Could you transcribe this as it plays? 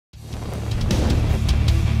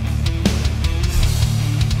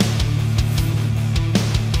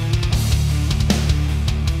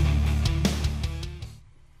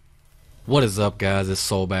What is up, guys? It's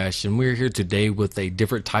Solbash, and we're here today with a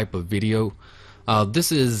different type of video. This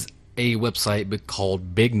is a website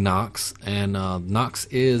called Big Knox, and Knox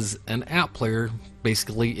is an app player.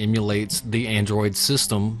 Basically emulates the Android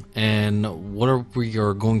system, and what we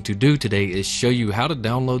are going to do today is show you how to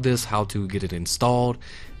download this, how to get it installed,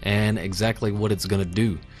 and exactly what it's going to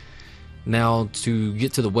do. Now, to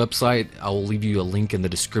get to the website, I will leave you a link in the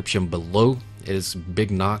description below. It is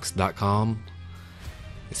bigknox.com.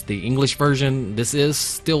 It's the English version. This is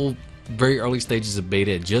still very early stages of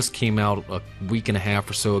beta. It just came out a week and a half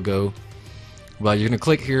or so ago. But you're going to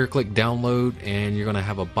click here, click download, and you're going to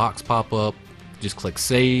have a box pop up. Just click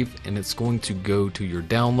save, and it's going to go to your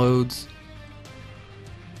downloads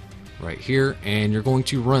right here, and you're going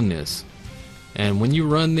to run this. And when you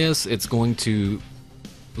run this, it's going to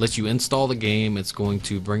let you install the game. It's going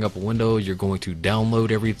to bring up a window. You're going to download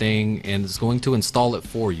everything, and it's going to install it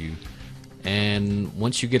for you. And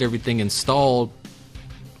once you get everything installed,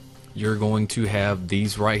 you're going to have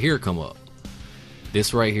these right here come up.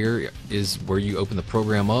 This right here is where you open the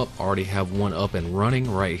program up. I already have one up and running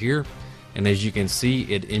right here, and as you can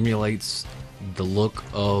see, it emulates the look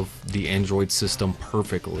of the Android system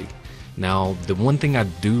perfectly. Now, the one thing I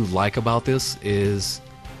do like about this is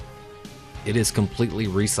it is completely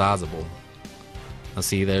resizable. Now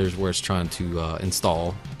see, there's where it's trying to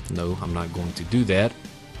install. No, I'm not going to do that.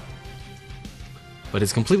 But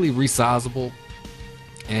it's completely resizable,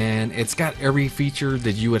 and it's got every feature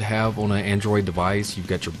that you would have on an Android device. You've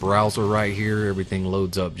got your browser right here. Everything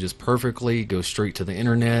loads up just perfectly, goes straight to the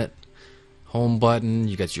internet. Home button,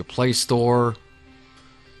 you got your Play Store.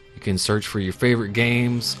 You can search for your favorite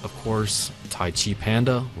games. Of course, Tai Chi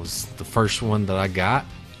Panda was the first one that I got.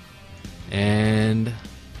 And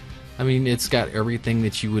I mean, it's got everything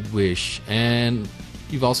that you would wish. And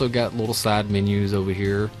you've also got little side menus over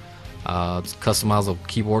here. It's customizable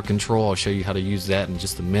keyboard control. I'll show you how to use that in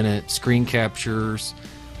just a minute. Screen captures,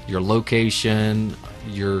 your location,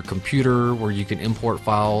 your computer where you can import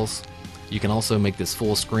files. You can also make this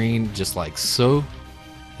full screen just like so.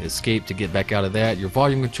 Escape to get back out of that. Your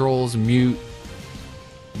volume controls, mute.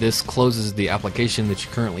 This closes the application that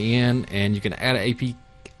you're currently in, and you can add an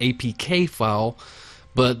APK file.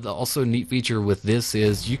 But the also neat feature with this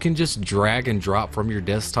is you can just drag and drop from your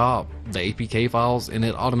desktop the APK files, and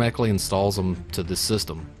it automatically installs them to this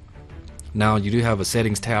system. Now, you do have a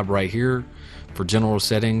settings tab right here for general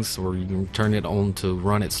settings, where you can turn it on to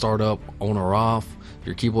run at startup, on or off.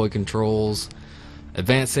 Your keyboard controls,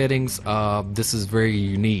 advanced settings. This is very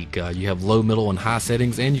unique. You have low, middle, and high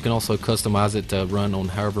settings, and you can also customize it to run on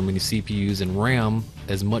however many CPUs and RAM,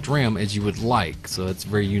 as much RAM as you would like. So it's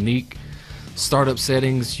very unique. Startup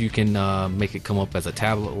settings, you can make it come up as a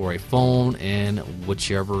tablet or a phone, and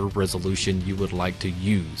whichever resolution you would like to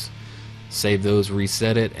use. Save those,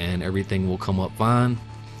 reset it, and everything will come up fine.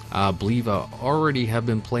 I believe I already have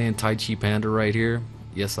been playing Tai Chi Panda right here.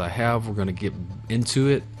 Yes, I have. We're going to get into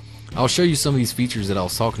it. I'll show you some of these features that I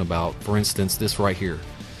was talking about. For instance, this right here.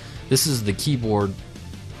 This is the keyboard.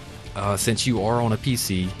 Since you are on a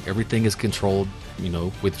PC, everything is controlled,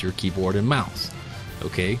 with your keyboard and mouse.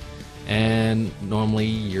 Okay. And normally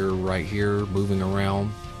you're right here moving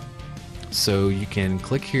around, so you can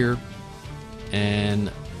click here,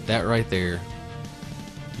 and that right there,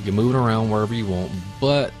 you can move it around wherever you want,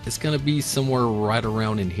 but it's gonna be somewhere right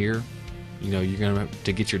around in here. You're gonna have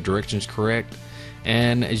to get your directions correct.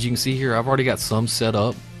 And as you can see here, I've already got some set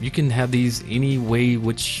up. You can have these any way,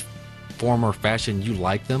 which form or fashion you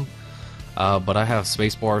like them. But I have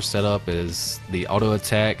spacebar set up as the auto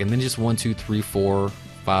attack, and then just 1, 2, 3, 4,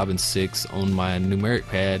 5, and 6 on my numeric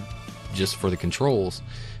pad just for the controls.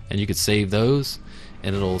 And you could save those,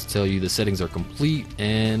 and it'll tell you the settings are complete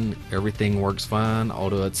and everything works fine.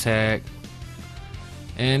 Auto attack,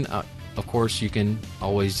 and of course you can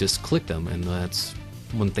always just click them, and that's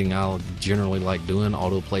one thing I generally like doing.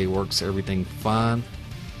 Autoplay works everything fine,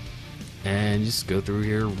 and just go through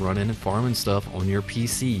here running and farming stuff on your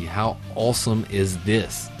PC. How awesome is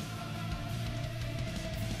this?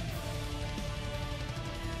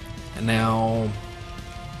 Now,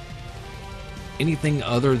 anything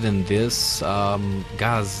other than this,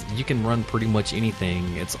 guys, you can run pretty much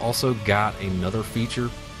anything. It's also got another feature.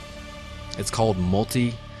 It's called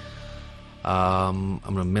multi. I'm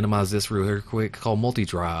gonna minimize this real quick. Called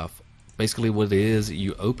multi-drive. Basically, what it is,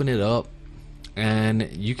 you open it up,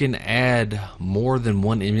 and you can add more than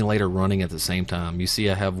one emulator running at the same time. You see,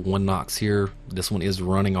 I have one Knox here. This one is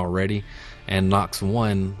running already. And Knox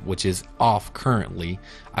 1, which is off currently,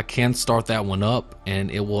 I can start that one up,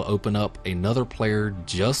 and it will open up another player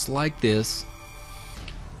just like this,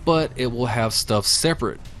 but it will have stuff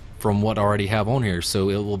separate from what I already have on here. So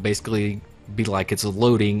it will basically be like it's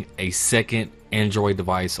loading a second Android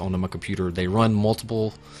device onto my computer. They run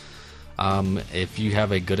multiple. If you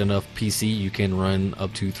have a good enough PC, you can run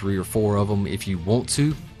up to 3 or 4 of them if you want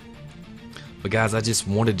to. But guys, I just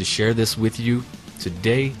wanted to share this with you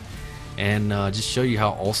today and just show you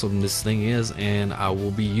how awesome this thing is. And I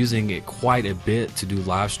will be using it quite a bit to do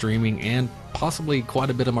live streaming and possibly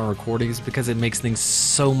quite a bit of my recordings, because it makes things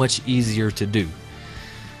so much easier to do.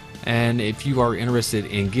 And if you are interested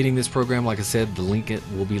in getting this program, like I said, the link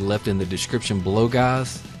will be left in the description below,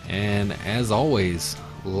 guys. And as always,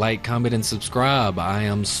 like, comment, and subscribe. I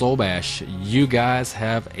am Solbash. You guys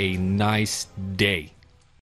have a nice day.